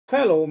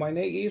Hello, my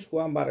name is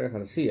Juan Vargas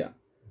Garcia.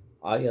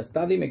 I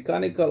study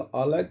mechanical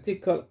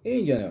electrical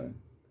engineering.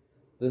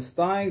 This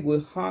time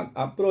we have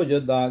a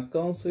project that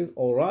consists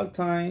of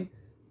real-time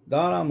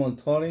data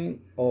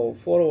monitoring of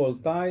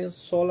photovoltaic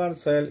solar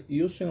cell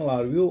using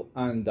LabView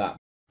and DAQ.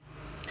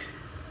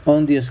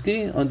 On the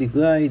screen on the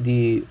guide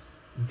the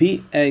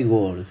VA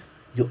words,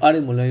 you are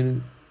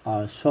emulating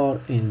a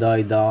short in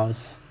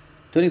DAQ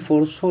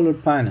 24 solar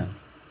panel.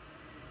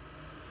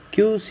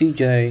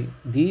 QCJ,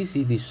 this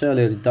is the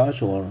solar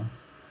dashboard,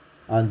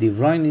 and the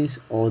brightness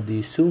of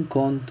the sun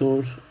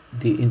controls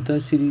the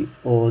intensity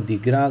of the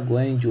graph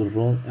when you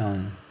run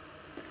on.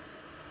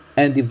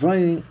 And the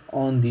brightness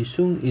on the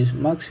sun is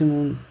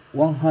maximum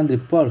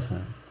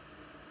 100%,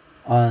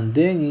 and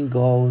then it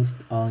goes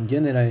and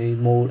generates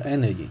more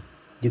energy.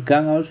 You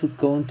can also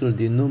control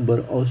the number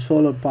of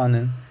solar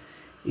panels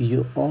if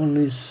you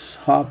only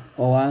have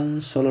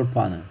one solar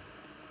panel.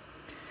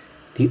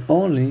 The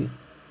only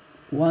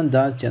one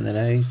that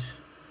generates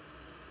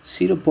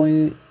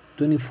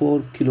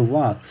 0.24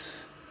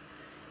 kilowatts,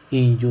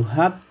 and you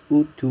have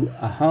up to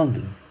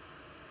 100.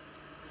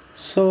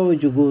 So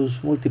you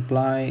just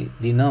multiply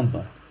the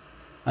number,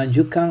 and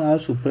you can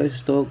also press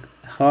stop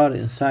here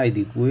inside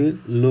the wheel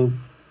loop.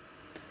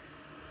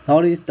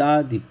 Notice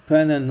that the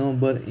panel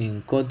number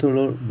is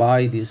controlled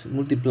by this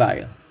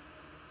multiplier.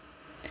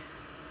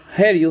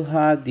 Here you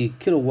have the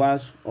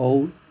kilowatts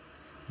hour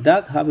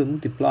that have a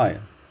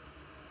multiplier.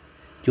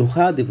 You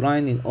have the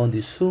brightness on the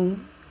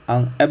sun,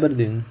 and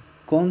everything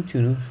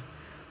continues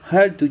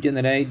here to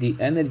generate the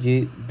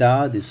energy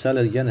that the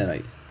solar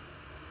generates.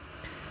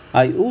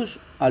 I use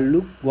a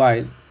loop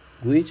while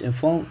which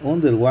informs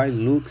under while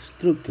loop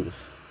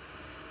structures.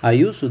 I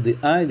use the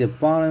idle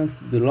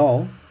parent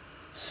below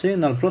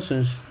signal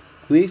process,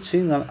 which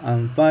signal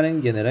and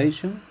parent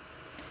generation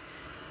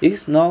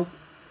is not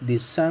the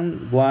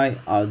same way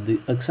as the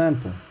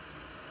example.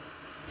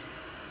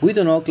 We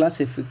do not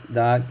classify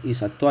that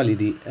is actually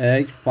the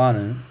X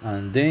parent,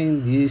 and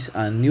then this is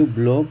a new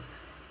block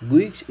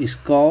which is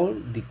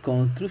called the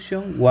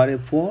construction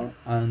waveform,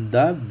 and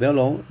that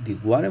below the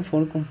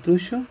waveform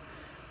construction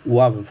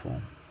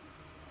waveform.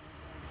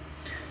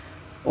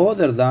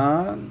 Other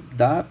than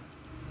that,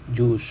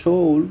 you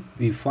should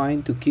be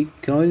fine to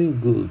keep cleaning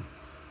good.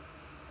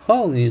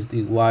 How is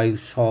the white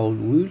soul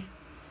wheel?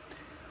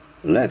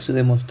 Let's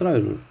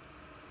demonstrate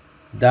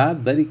that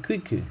very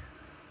quickly.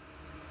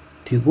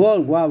 The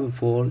word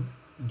waveform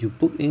you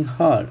put in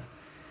here,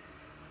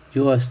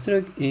 you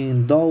strike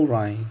in those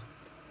lines.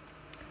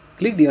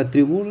 Click the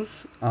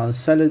attributes and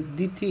select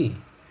DT.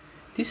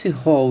 This is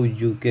how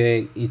you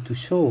get it to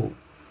show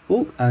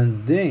up,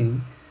 and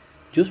then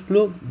just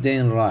plug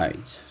them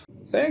right.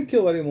 Thank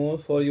you very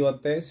much for your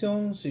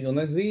attention. See you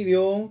next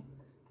video.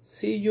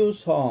 See you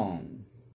soon.